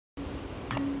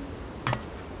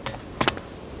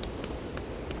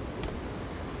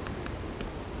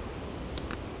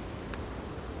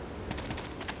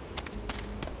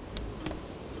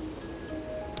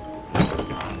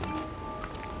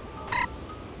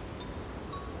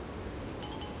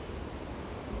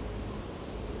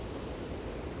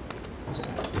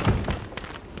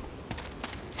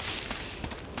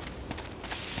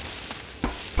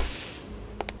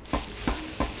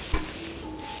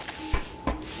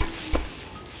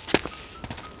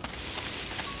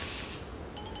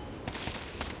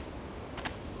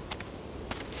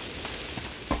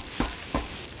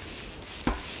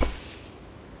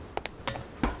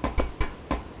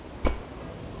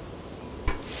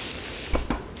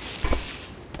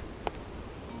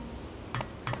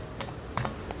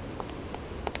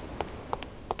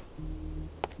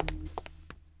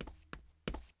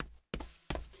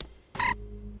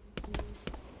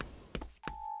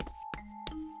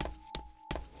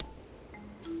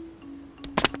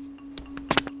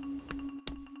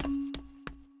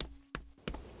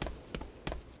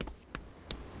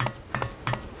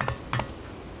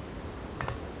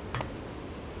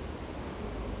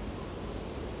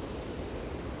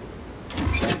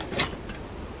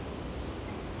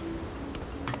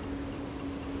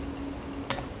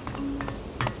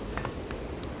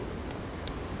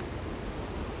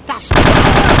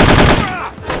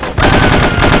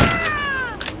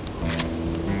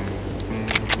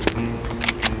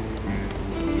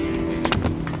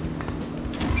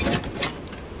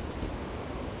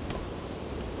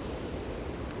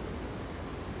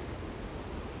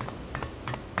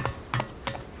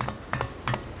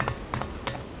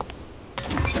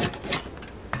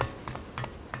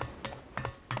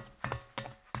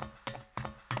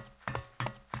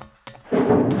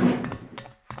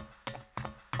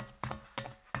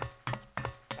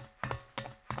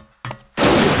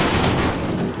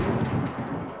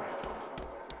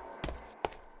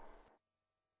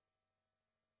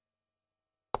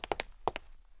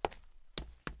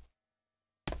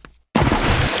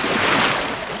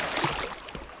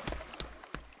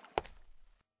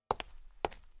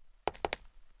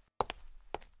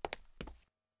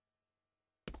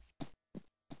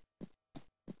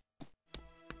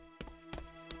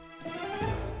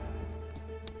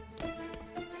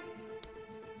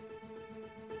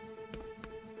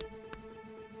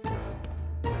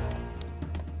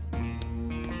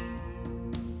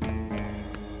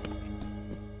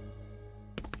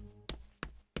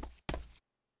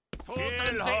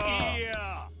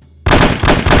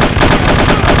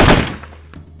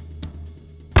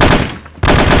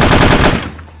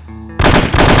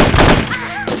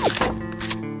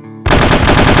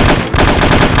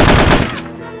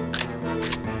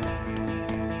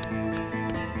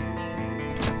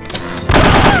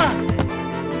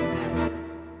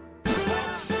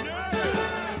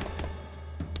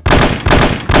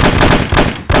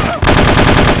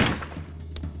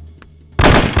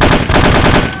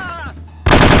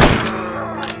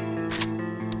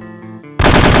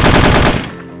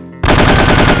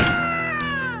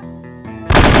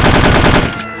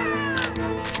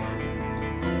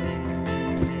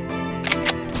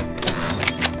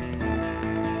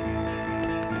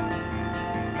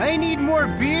I need more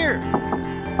beer.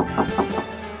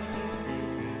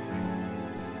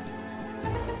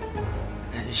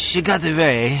 She got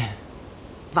away.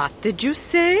 What did you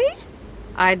say?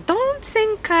 I don't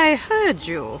think I heard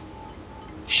you.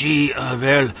 She,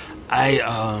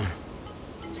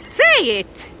 Say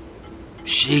it!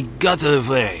 She got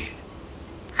away.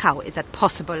 How is that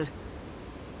possible?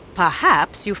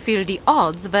 Perhaps you feel the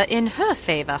odds were in her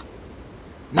favor.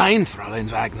 Nein, Fräulein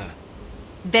Wagner.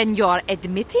 Then you're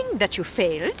admitting that you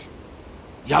failed?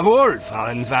 Jawohl,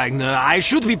 Fräulein Wagner. I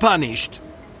should be punished.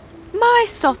 My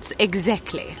thoughts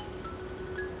exactly.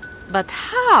 But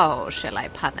how shall I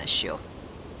punish you?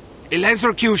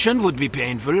 Electrocution would be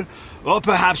painful, or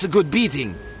perhaps a good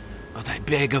beating. But I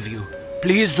beg of you,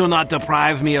 please do not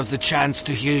deprive me of the chance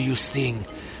to hear you sing.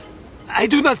 I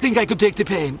do not think I could take the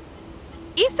pain.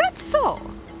 Is that so?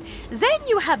 Then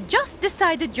you have just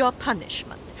decided your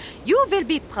punishment. You will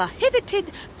be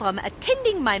prohibited from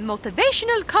attending my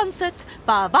motivational concerts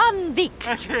for 1 week.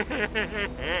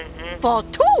 For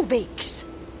 2 weeks.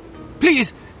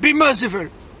 Please, be merciful.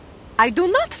 I do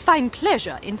not find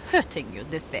pleasure in hurting you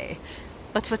this way.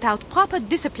 But without proper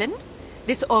discipline,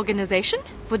 this organization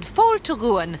would fall to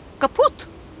ruin. Kaput.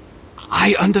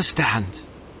 I understand.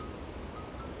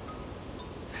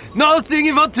 No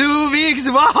singing for 2 weeks.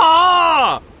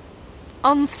 Waha!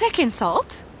 On second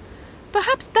thought,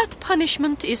 perhaps that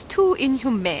punishment is too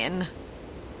inhumane.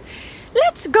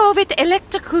 Let's go with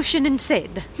electrocution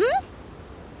instead,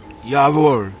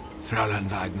 Jawohl, Fräulein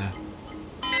Wagner.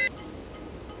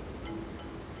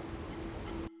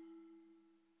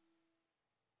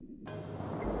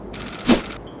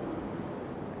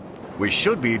 We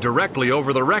should be directly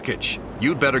over the wreckage.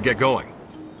 You'd better get going.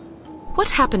 What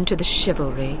happened to the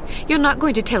chivalry? You're not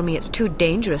going to tell me it's too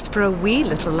dangerous for a wee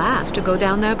little lass to go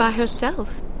down there by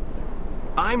herself.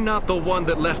 I'm not the one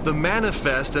that left the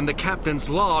manifest and the captain's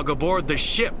log aboard the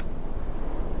ship.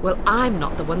 Well, I'm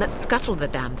not the one that scuttled the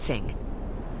damn thing.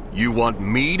 You want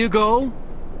me to go?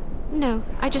 No,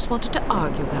 I just wanted to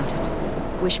argue about it.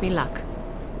 Wish me luck.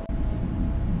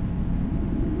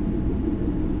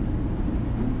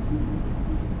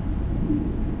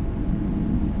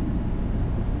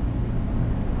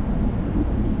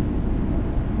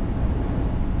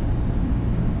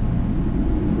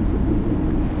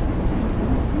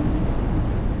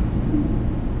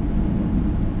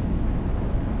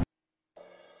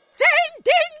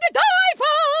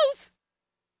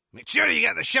 Make sure you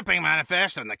get the shipping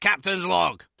manifest and the captain's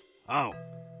log. Oh,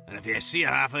 and if you see a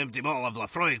half-empty bottle of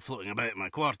Lafroig floating about in my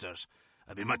quarters,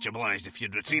 I'd be much obliged if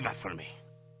you'd retrieve it for me.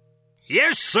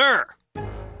 Yes, sir.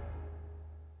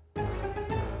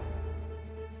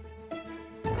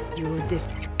 You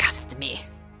disgust me.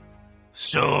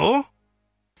 So?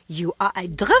 You are a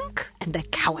drunk and a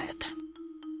coward.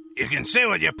 You can say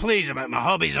what you please about my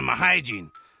hobbies and my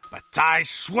hygiene, but I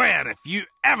swear if you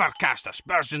ever cast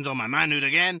aspersions on my manhood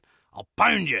again, I'll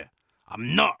pound you.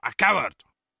 I'm not a coward.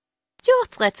 Your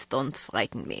threats don't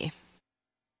frighten me.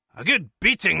 A good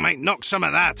beating might knock some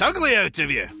of that ugly out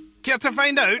of you. Care to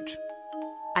find out?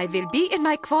 I will be in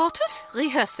my quarters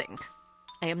rehearsing.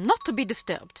 I am not to be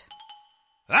disturbed.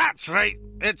 That's right.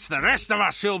 It's the rest of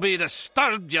us who'll be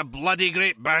disturbed, you bloody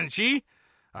great banshee.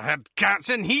 I heard cats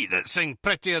in heat that sing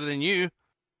prettier than you.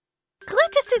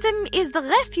 Criticism is the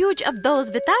refuge of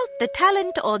those without the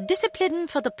talent or discipline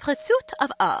for the pursuit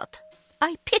of art.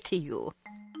 I pity you.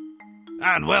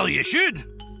 And well you should.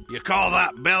 You call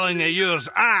that belling of yours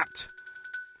art.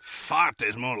 Fart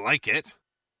is more like it.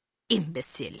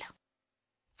 Imbecile.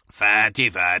 Fatty,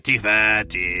 fatty,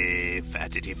 fatty.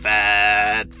 Fatty,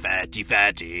 fat, fatty,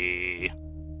 fatty.